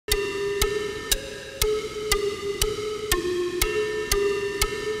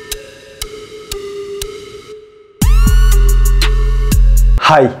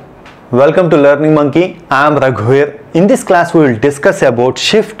Hi, welcome to Learning Monkey. I am Raghuveer. In this class, we will discuss about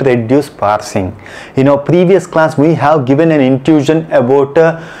shift reduce parsing. In our previous class, we have given an intuition about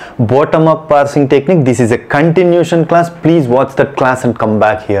bottom-up parsing technique. This is a continuation class. Please watch that class and come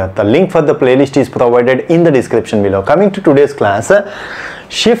back here. The link for the playlist is provided in the description below. Coming to today's class,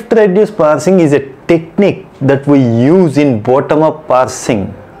 shift reduce parsing is a technique that we use in bottom-up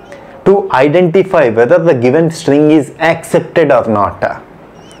parsing to identify whether the given string is accepted or not.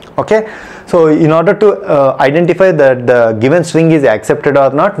 Okay, so in order to identify that the given string is accepted or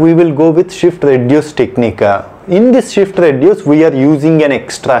not, we will go with shift reduce technique. In this shift reduce, we are using an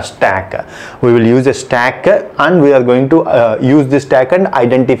extra stack. We will use a stack and we are going to use this stack and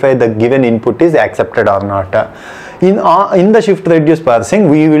identify the given input is accepted or not. In the shift reduce parsing,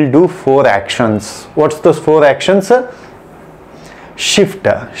 we will do 4 actions. What's those 4 actions? Shift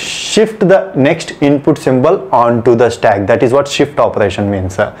the next input symbol onto the stack. That is what shift operation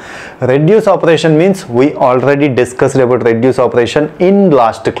means. Reduce operation means we already discussed about reduce operation in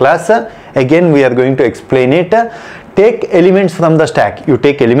last class. Again, we are going to explain it. Take elements from the stack. You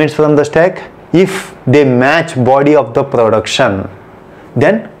take elements from the stack. If they match body of the production,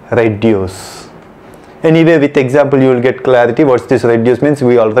 then reduce. Anyway, with example you will get clarity what's this reduce means.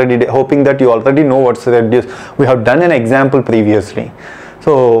 We already hoping that you already know what's reduce. We have done an example previously.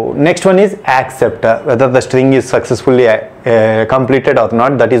 So next one is accept, whether the string is successfully completed or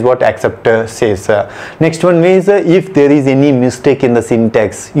not. That is what accept says. Next one is if there is any mistake in the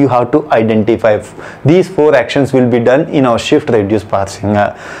syntax, you have to identify. These 4 actions will be done in our shift reduce parsing.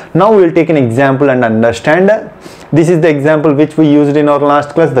 Now we will take an example and understand. This is the example which we used in our last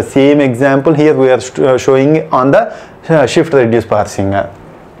class. The same example here we are showing on the shift reduce parsing.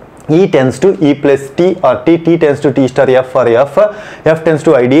 E tends to E plus T or T tends to T star F or F tends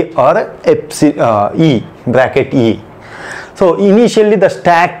to ID or E bracket E. So initially the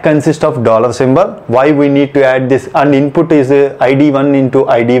stack consists of dollar symbol. Why we need to add this? And input is ID1 into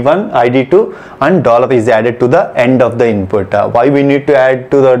ID1, ID2, and dollar is added to the end of the input. Why we need to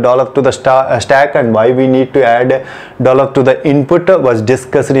add to the dollar to the stack and why we need to add dollar to the input was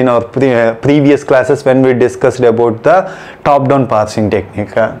discussed in our previous classes when we discussed about the top-down parsing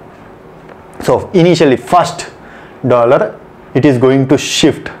technique. So initially first dollar, it is going to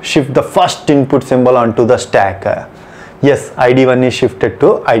shift the first input symbol onto the stack. Yes, ID1 is shifted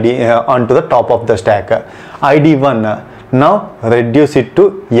to onto the top of the stack. ID1 now reduce it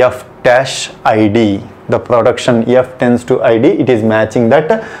to F dash ID. The production F tends to ID. It is matching that.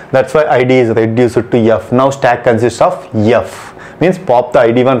 That's why ID is reduced to F. Now stack consists of F. Means pop the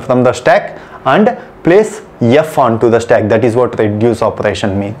ID1 from the stack and place F onto the stack. That is what reduce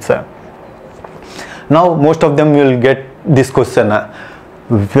operation means. Now most of them will get this question.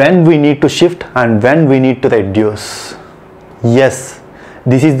 When we need to shift and when we need to reduce. Yes,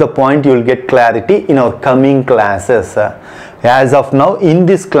 this is the point you will get clarity in our coming classes. As of now, in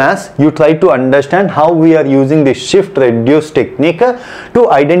this class, you try to understand how we are using the shift reduce technique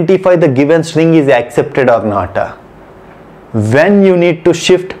to identify the given string is accepted or not. When you need to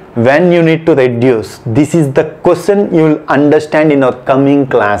shift, when you need to reduce, this is the question you will understand in our coming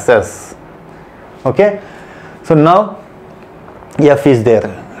classes. Okay, so now F is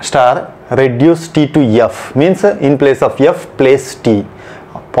there, star reduce T to F means in place of F place T.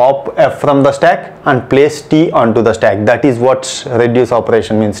 Pop F from the stack and place T onto the stack. That is what reduce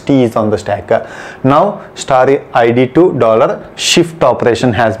operation means. T is on the stack. Now star ID to dollar shift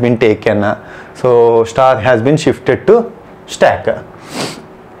operation has been taken. So star has been shifted to stack.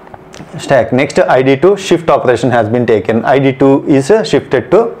 Next ID2 shift operation has been taken. ID2 is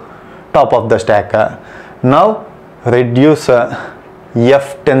shifted to top of the stack. Now reduce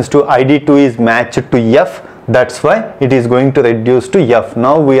F tends to ID2 is matched to F. That's why it is going to reduce to F.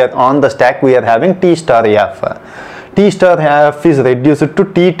 Now we are on the stack. We are having T star F. T star F is reduced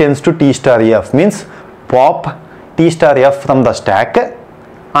to T tends to T star F. Means pop T star F from the stack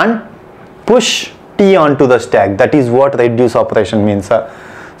and push T onto the stack. That is what reduce operation means.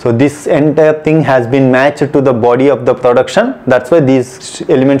 So this entire thing has been matched to the body of the production. That's why these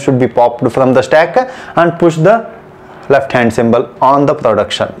elements should be popped from the stack and push the left hand symbol on the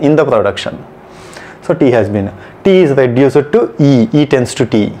production, in the production. So T has been, T is reduced to E, E tends to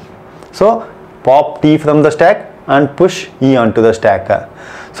T. So pop T from the stack and push E onto the stack.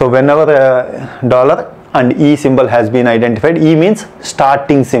 So whenever dollar and E symbol has been identified, E means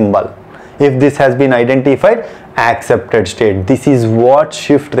starting symbol. If this has been identified, accepted state. This is what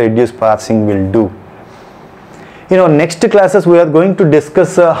shift reduce parsing will do. In our next classes, we are going to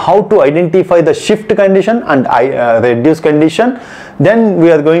discuss how to identify the shift condition and reduce condition. Then we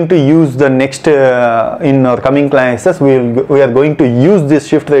are going to use the next in our coming classes. We are going to use this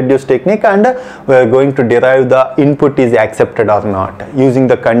shift reduce technique, and we are going to derive the input is accepted or not using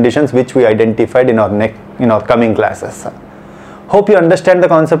the conditions which we identified in our coming classes. Hope you understand the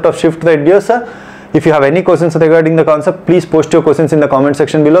concept of shift reduce. If you have any questions regarding the concept, please post your questions in the comment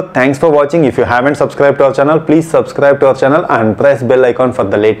section below. Thanks for watching. If you haven't subscribed to our channel, please subscribe to our channel and press bell icon for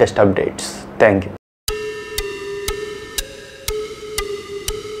the latest updates. Thank you.